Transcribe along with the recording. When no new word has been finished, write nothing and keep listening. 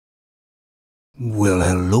Well,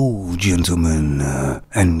 hello, gentlemen,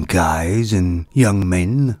 and guys, and young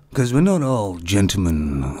men, 'cause we're not all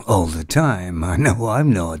gentlemen all the time. I know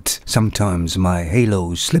I'm not. Sometimes my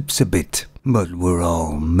halo slips a bit, but we're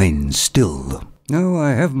all men still. No,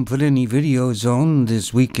 I haven't put any videos on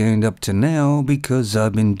this weekend up to now because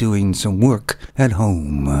I've been doing some work at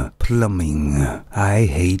home. Plumbing. I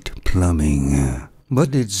hate plumbing.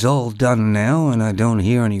 But it's all done now, and I don't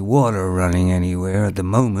hear any water running anywhere at the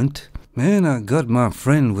moment. And I got my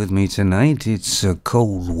friend with me tonight. It's a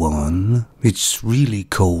cold one. It's really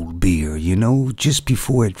cold beer, you know, just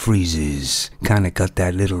before it freezes. Kinda got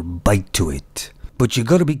that little bite to it. But you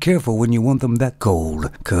gotta be careful when you want them that cold,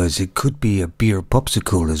 'cause it could be a beer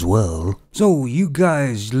popsicle as well. So, you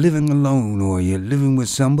guys living alone, or you living with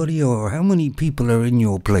somebody, or how many people are in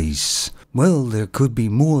your place? Well, there could be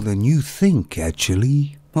more than you think,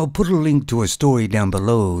 actually. I'll put a link to a story down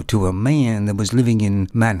below to a man that was living in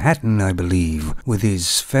Manhattan, I believe, with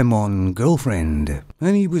his femme girlfriend.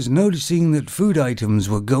 And he was noticing that food items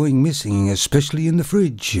were going missing, especially in the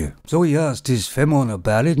fridge. So he asked his femme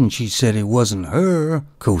about it, and she said it wasn't her.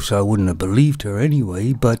 Course, I wouldn't have believed her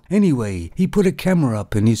anyway, but anyway, he put a camera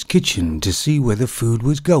up in his kitchen to see where the food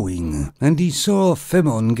was going. And he saw a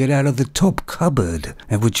femme get out of the top cupboard,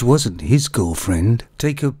 which wasn't his girlfriend,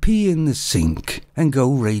 take a pee in the sink, and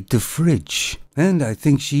go raid the fridge. And I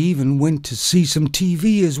think she even went to see some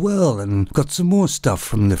TV as well and got some more stuff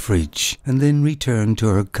from the fridge and then returned to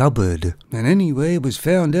her cupboard. And anyway, it was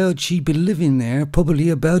found out she'd been living there probably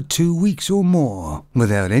about 2 weeks or more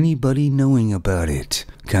without anybody knowing about it.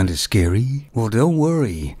 Kinda scary? Well, don't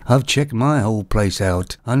worry. I've checked my whole place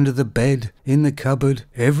out. Under the bed, in the cupboard,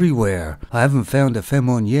 everywhere. I haven't found a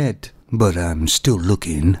femme yet, but I'm still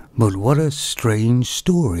looking. But what a strange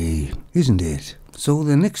story, isn't it? So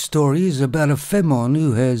the next story is about a femme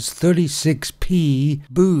who has 36p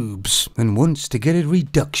boobs and wants to get a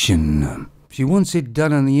reduction. She wants it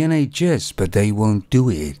done on the NHS, but they won't do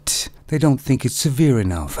it. They don't think it's severe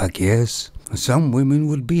enough, I guess. Some women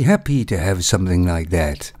would be happy to have something like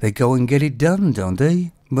that. They go and get it done, don't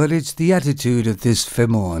they? But it's the attitude of this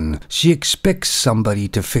femme. She expects somebody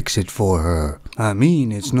to fix it for her. I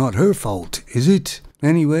mean, it's not her fault, is it?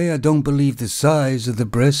 Anyway, I don't believe the size of the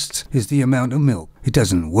breasts is the amount of milk. It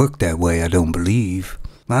doesn't work that way, I don't believe.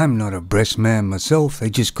 I'm not a breast man myself, they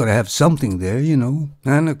just gotta have something there, you know.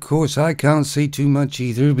 And of course I can't say too much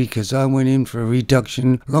either because I went in for a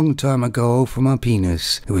reduction a long time ago for my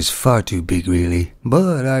penis. It was far too big really.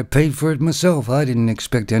 But I paid for it myself, I didn't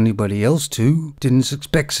expect anybody else to. Didn't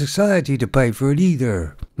expect society to pay for it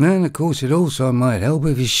either. And of course it also might help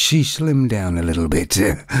if she slimmed down a little bit.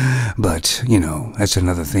 But, you know, that's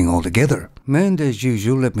another thing altogether. And as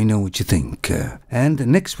usual, let me know what you think. And the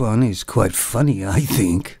next one is quite funny, I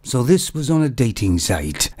think. So this was on a dating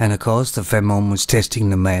site. And of course the femme was testing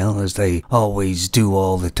the male, as they always do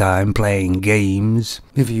all the time, playing games.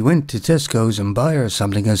 If he went to Tesco's and buy her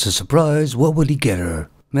something as a surprise, what would he get her?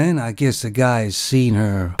 Man, I guess the guy's seen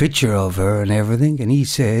her picture of her and everything, and he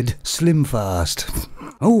said, slim fast.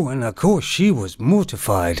 Oh, and of course she was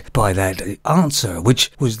mortified by that answer,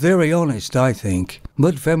 which was very honest, I think.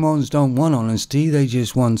 But femmes don't want honesty, they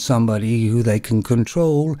just want somebody who they can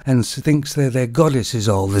control and thinks they're their goddesses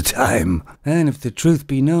all the time. And if the truth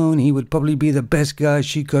be known, he would probably be the best guy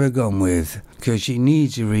she could have gone with. 'Cause she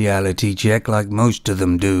needs a reality check like most of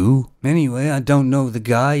them do. Anyway, I don't know the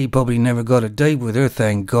guy, he probably never got a date with her,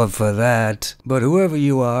 thank God for that. But whoever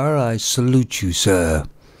you are, I salute you, sir.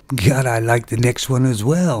 God, I like the next one as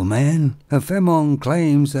well, man. A femme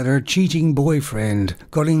claims that her cheating boyfriend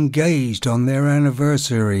got engaged on their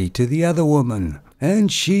anniversary to the other woman,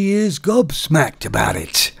 and she is gobsmacked about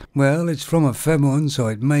it. Well, it's from a femme, so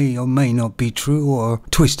it may or may not be true or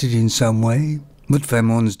twisted in some way. But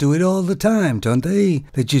femmes do it all the time, don't they?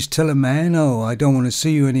 They just tell a man, oh, I don't want to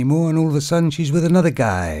see you anymore, and all of a sudden she's with another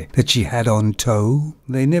guy that she had on tow.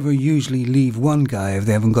 They never usually leave one guy if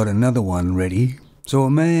they haven't got another one ready. So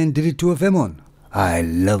a man did it to a femme. I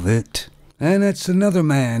love it. And that's another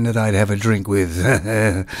man that I'd have a drink with.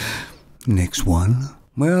 Next one.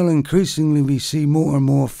 Well, increasingly we see more and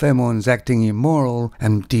more femmes acting immoral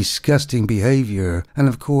and disgusting behavior. And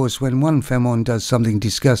of course, when one femme does something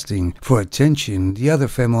disgusting for attention, the other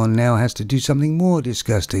femme now has to do something more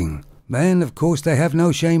disgusting. And of course they have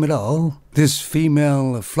no shame at all. This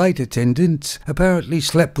female flight attendant apparently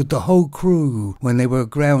slept with the whole crew when they were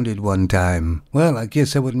grounded one time. Well, I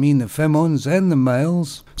guess that would mean the femmes and the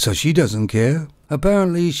males, so she doesn't care.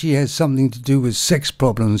 Apparently she has something to do with sex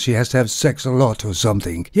problems. She has to have sex a lot or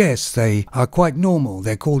something. Yes, they are quite normal.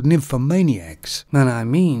 They're called nymphomaniacs. And I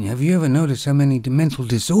mean, have you ever noticed how many mental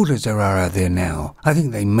disorders there are out there now? I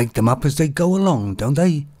think they make them up as they go along, don't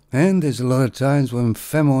they? And there's a lot of times when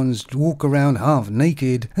femons walk around half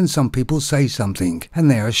naked and some people say something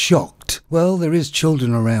and they're shocked. Well, there is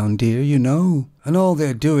children around, dear, you know. And all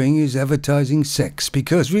they're doing is advertising sex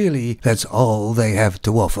because really that's all they have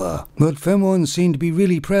to offer. But femons seem to be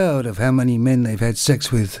really proud of how many men they've had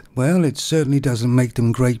sex with. Well, it certainly doesn't make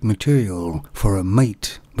them great material for a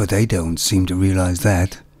mate, but they don't seem to realize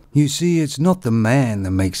that. You see, it's not the man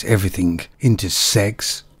that makes everything into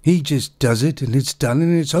sex. He just does it and it's done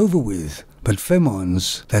and it's over with. But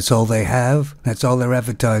femons, that's all they have, that's all they're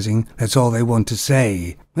advertising, that's all they want to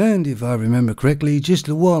say. And if I remember correctly, just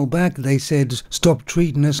a while back they said, stop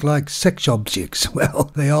treating us like sex objects. Well,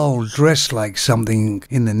 they all dress like something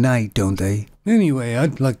in the night, don't they? Anyway,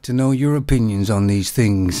 I'd like to know your opinions on these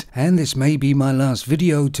things. And this may be my last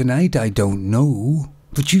video tonight, I don't know.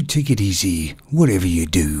 But you take it easy, whatever you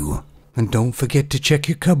do. And don't forget to check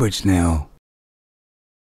your cupboards now.